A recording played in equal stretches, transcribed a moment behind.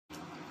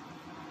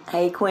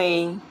Hey,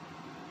 Queen.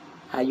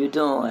 How you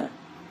doing?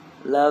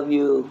 Love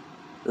you.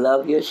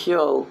 Love your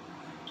show.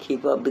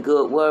 Keep up the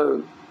good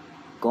work.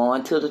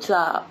 Going to the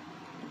top.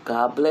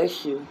 God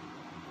bless you.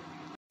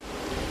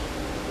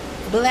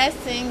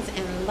 Blessings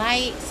and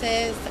light,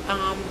 sis.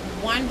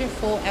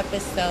 Wonderful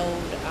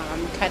episode,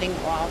 cutting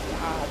off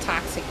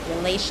toxic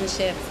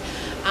relationships.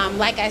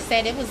 Like I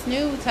said, it was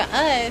new to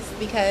us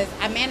because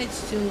I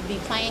managed to be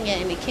playing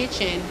it in the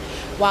kitchen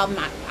while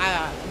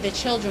the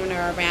children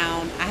are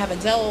around. I have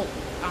adult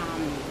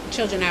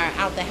children are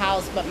out the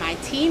house, but my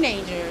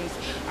teenagers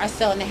are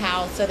still in the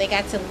house, so they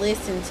got to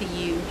listen to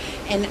you.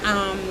 And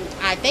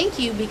I thank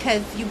you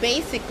because you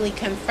basically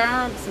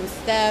confirmed some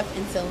stuff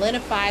and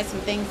solidified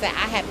some things that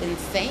I have been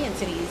saying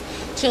to these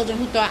children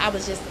who thought I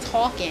was just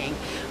talking.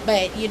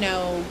 But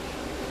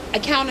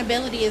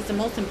accountability is the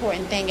most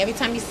important thing. Every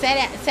time you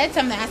said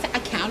something, I said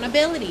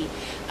accountability.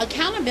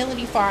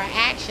 Accountability for our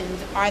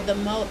actions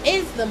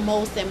is the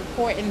most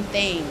important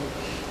thing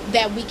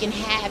that we can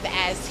have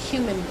as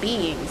human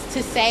beings,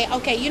 to say,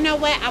 okay, you know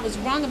what, I was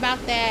wrong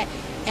about that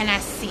and I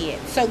see it.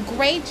 So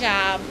great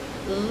job.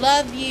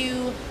 Love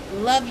you.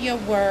 Love your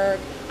work.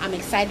 I'm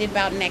excited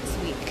about next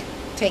week.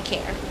 Take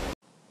care.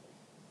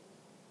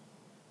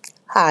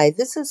 Hi,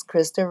 this is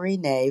Krista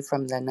Renee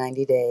from the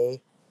 90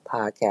 Day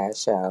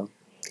Podcast Show.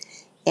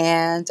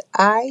 And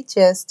I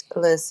just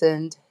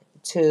listened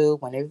to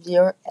one of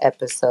your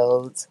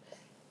episodes,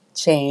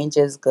 Change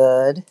is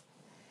Good.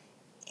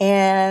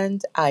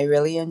 And I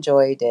really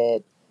enjoyed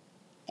it.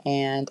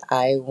 And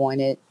I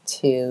wanted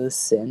to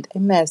send a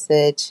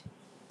message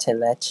to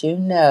let you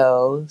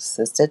know,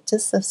 sister to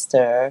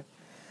sister,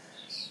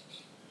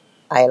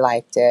 I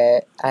liked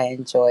it. I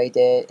enjoyed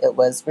it. It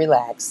was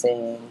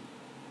relaxing.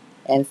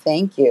 And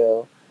thank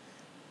you.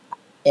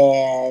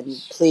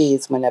 And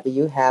please, whenever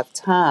you have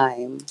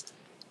time,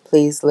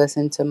 please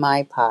listen to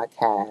my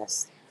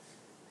podcast,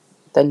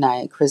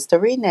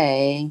 Krista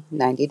Renee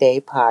 90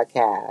 Day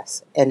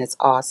Podcast. And it's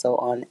also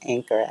on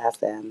Anchor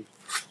FM.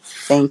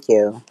 Thank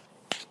you.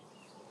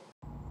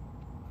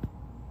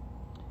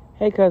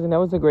 Hey, cousin, that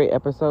was a great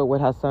episode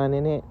with her son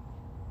in it.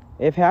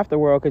 If half the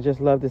world could just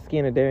love the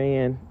skin that they're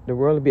in, the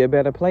world would be a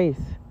better place.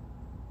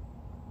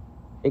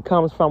 It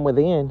comes from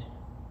within.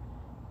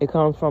 It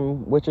comes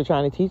from what you're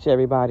trying to teach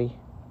everybody.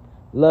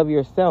 Love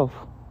yourself.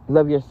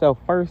 Love yourself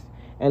first.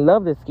 And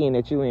love the skin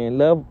that you're in.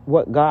 Love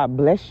what God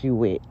bless you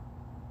with.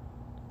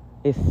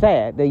 It's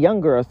sad. The young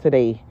girls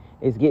today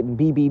is getting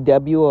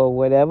BBW or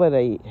whatever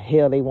the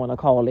hell they want to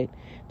call it.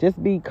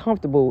 Just be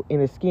comfortable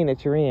in the skin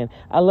that you're in.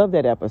 I love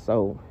that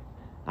episode.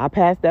 I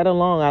passed that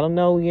along. I don't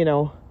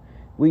know,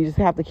 we just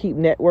have to keep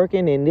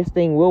networking and this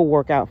thing will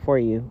work out for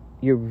you.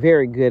 You're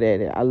very good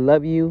at it. I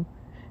love you.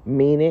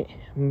 Mean it.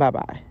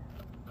 Bye-bye.